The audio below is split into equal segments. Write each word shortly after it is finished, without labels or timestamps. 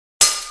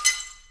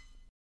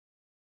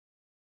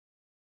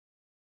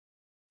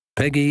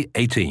Peggy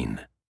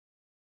 18.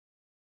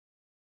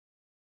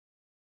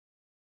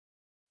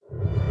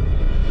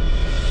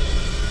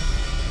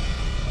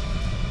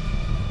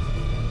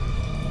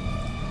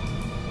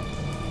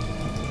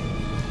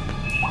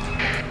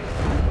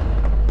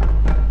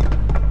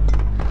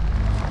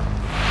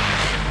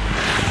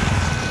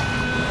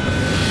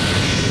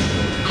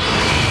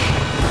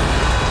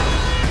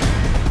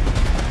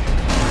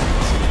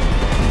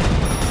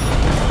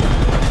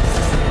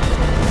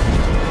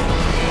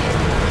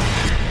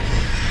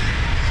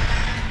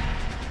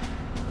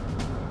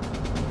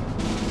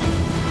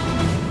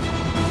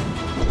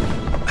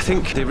 I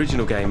think the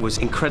original game was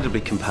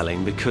incredibly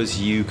compelling because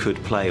you could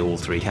play all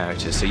three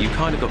characters, so you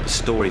kind of got the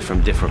story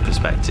from different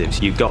perspectives.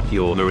 You got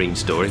your Marine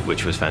story,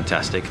 which was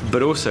fantastic,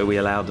 but also we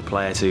allowed the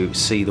player to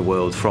see the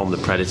world from the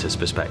Predator's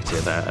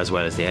perspective as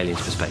well as the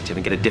Alien's perspective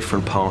and get a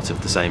different part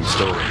of the same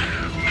story.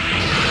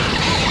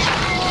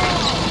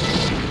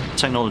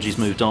 Technology's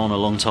moved on a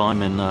long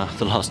time in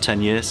the last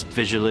 10 years.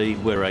 Visually,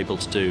 we're able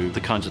to do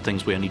the kinds of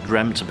things we only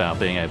dreamt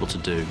about being able to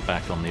do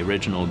back on the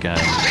original game.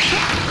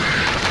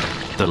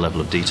 The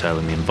level of detail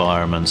in the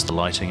environments, the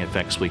lighting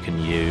effects we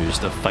can use,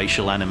 the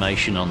facial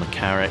animation on the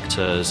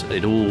characters,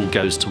 it all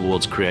goes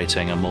towards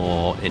creating a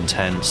more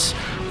intense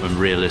and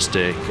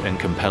realistic and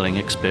compelling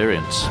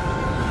experience.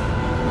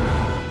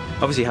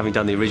 Obviously, having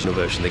done the original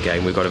version of the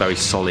game, we've got a very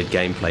solid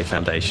gameplay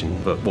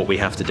foundation, but what we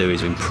have to do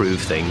is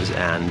improve things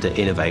and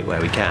innovate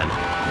where we can.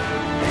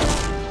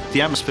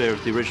 The atmosphere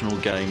of the original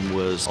game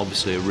was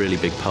obviously a really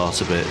big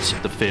part of it.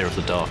 The fear of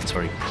the dark is a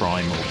very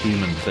primal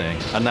human thing.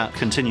 And that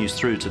continues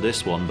through to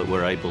this one, but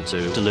we're able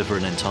to deliver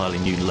an entirely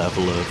new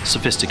level of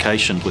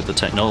sophistication with the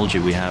technology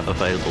we have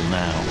available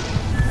now.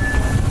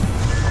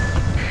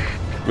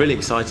 Really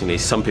excitingly,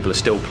 some people are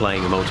still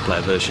playing the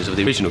multiplayer versions of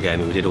the original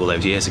game that we did all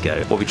those years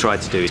ago. What we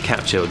tried to do is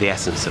capture the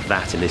essence of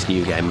that in this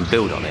new game and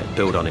build on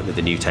it with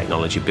the new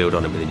technology, build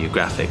on it with the new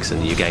graphics and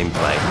the new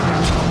gameplay.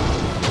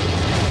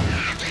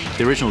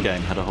 The original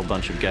game had a whole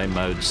bunch of game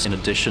modes in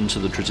addition to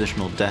the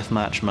traditional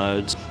deathmatch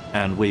modes,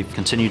 and we've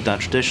continued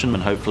that tradition,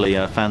 and hopefully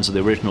fans of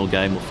the original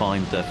game will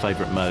find their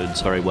favourite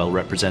modes very well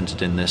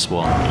represented in this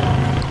one.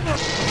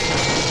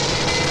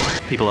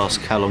 People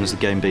ask how long has the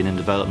game been in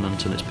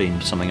development, and it's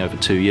been something over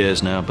 2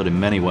 years now, but in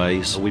many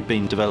ways we've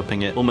been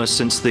developing it almost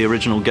since the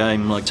original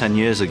game, like 10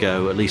 years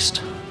ago, at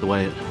least the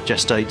way it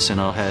gestates in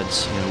our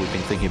heads. You know, we've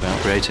been thinking about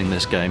creating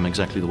this game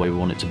exactly the way we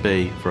want it to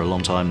be for a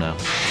long time now.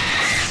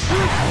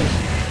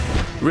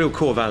 Real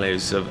core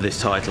values of this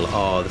title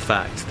are the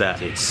fact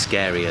that it's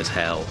scary as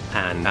hell,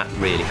 and that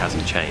really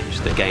hasn't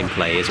changed. The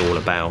gameplay is all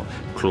about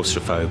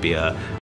claustrophobia,